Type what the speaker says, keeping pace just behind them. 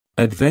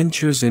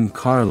Adventures in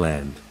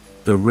Carland,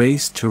 the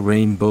race to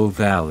Rainbow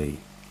Valley.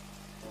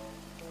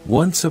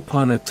 Once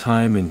upon a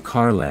time in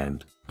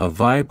Carland, a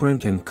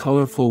vibrant and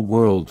colorful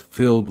world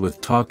filled with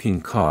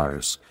talking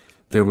cars,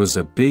 there was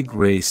a big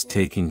race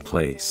taking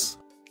place.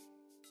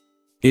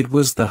 It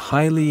was the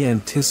highly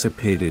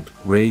anticipated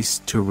race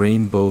to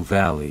Rainbow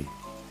Valley.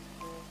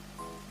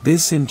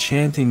 This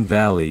enchanting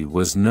valley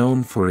was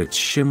known for its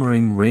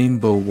shimmering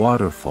rainbow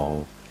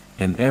waterfall,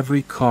 and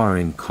every car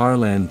in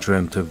Carland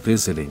dreamt of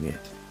visiting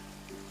it.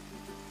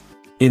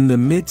 In the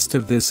midst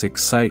of this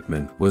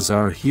excitement was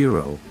our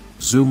hero,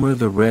 Zoomer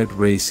the red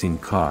racing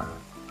car.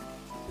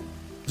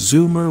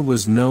 Zoomer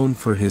was known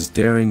for his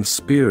daring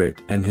spirit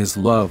and his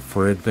love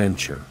for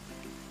adventure.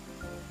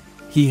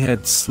 He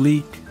had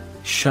sleek,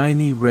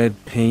 shiny red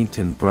paint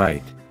and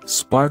bright,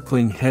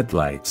 sparkling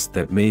headlights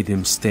that made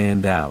him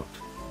stand out.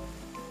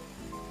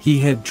 He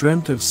had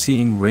dreamt of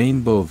seeing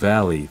Rainbow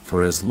Valley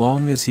for as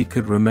long as he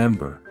could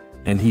remember,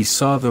 and he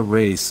saw the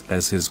race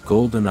as his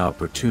golden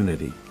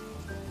opportunity.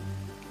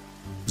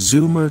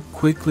 Zoomer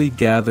quickly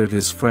gathered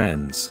his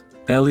friends,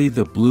 Ellie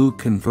the blue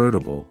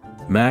convertible,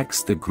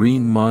 Max the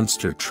green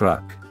monster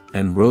truck,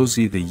 and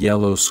Rosie the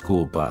yellow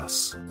school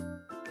bus.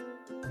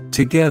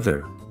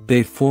 Together,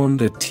 they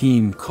formed a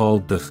team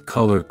called the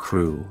Color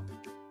Crew.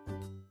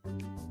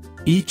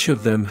 Each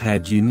of them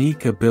had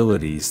unique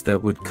abilities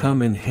that would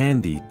come in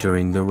handy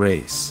during the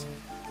race.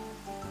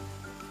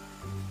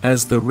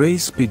 As the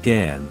race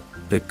began,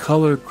 the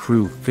Color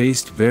Crew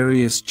faced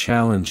various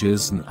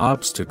challenges and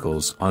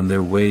obstacles on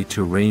their way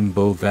to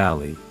Rainbow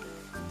Valley.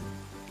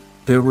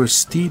 There were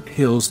steep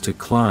hills to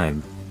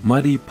climb,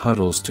 muddy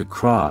puddles to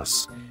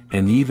cross,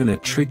 and even a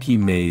tricky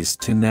maze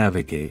to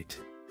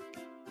navigate.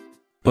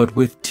 But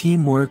with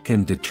teamwork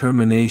and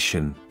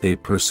determination, they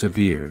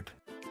persevered.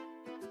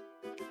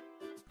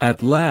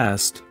 At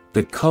last,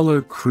 the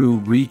Color Crew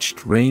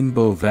reached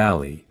Rainbow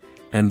Valley,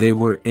 and they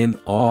were in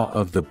awe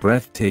of the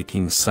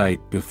breathtaking sight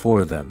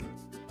before them.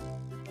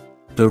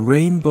 The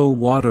rainbow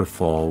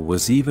waterfall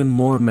was even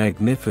more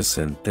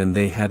magnificent than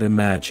they had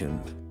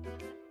imagined.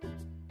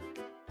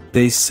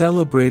 They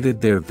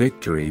celebrated their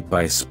victory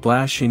by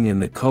splashing in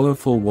the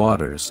colorful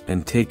waters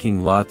and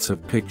taking lots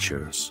of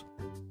pictures.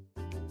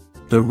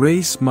 The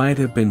race might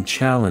have been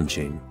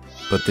challenging,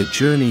 but the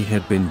journey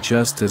had been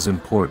just as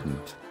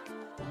important.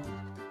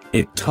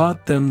 It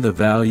taught them the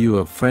value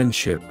of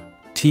friendship,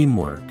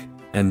 teamwork,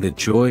 and the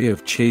joy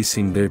of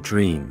chasing their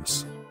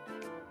dreams.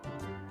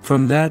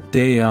 From that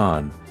day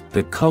on,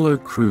 the Color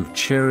Crew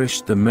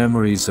cherished the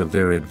memories of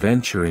their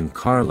adventure in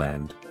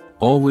Carland,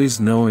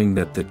 always knowing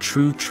that the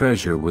true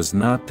treasure was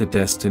not the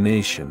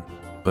destination,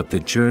 but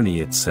the journey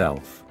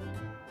itself.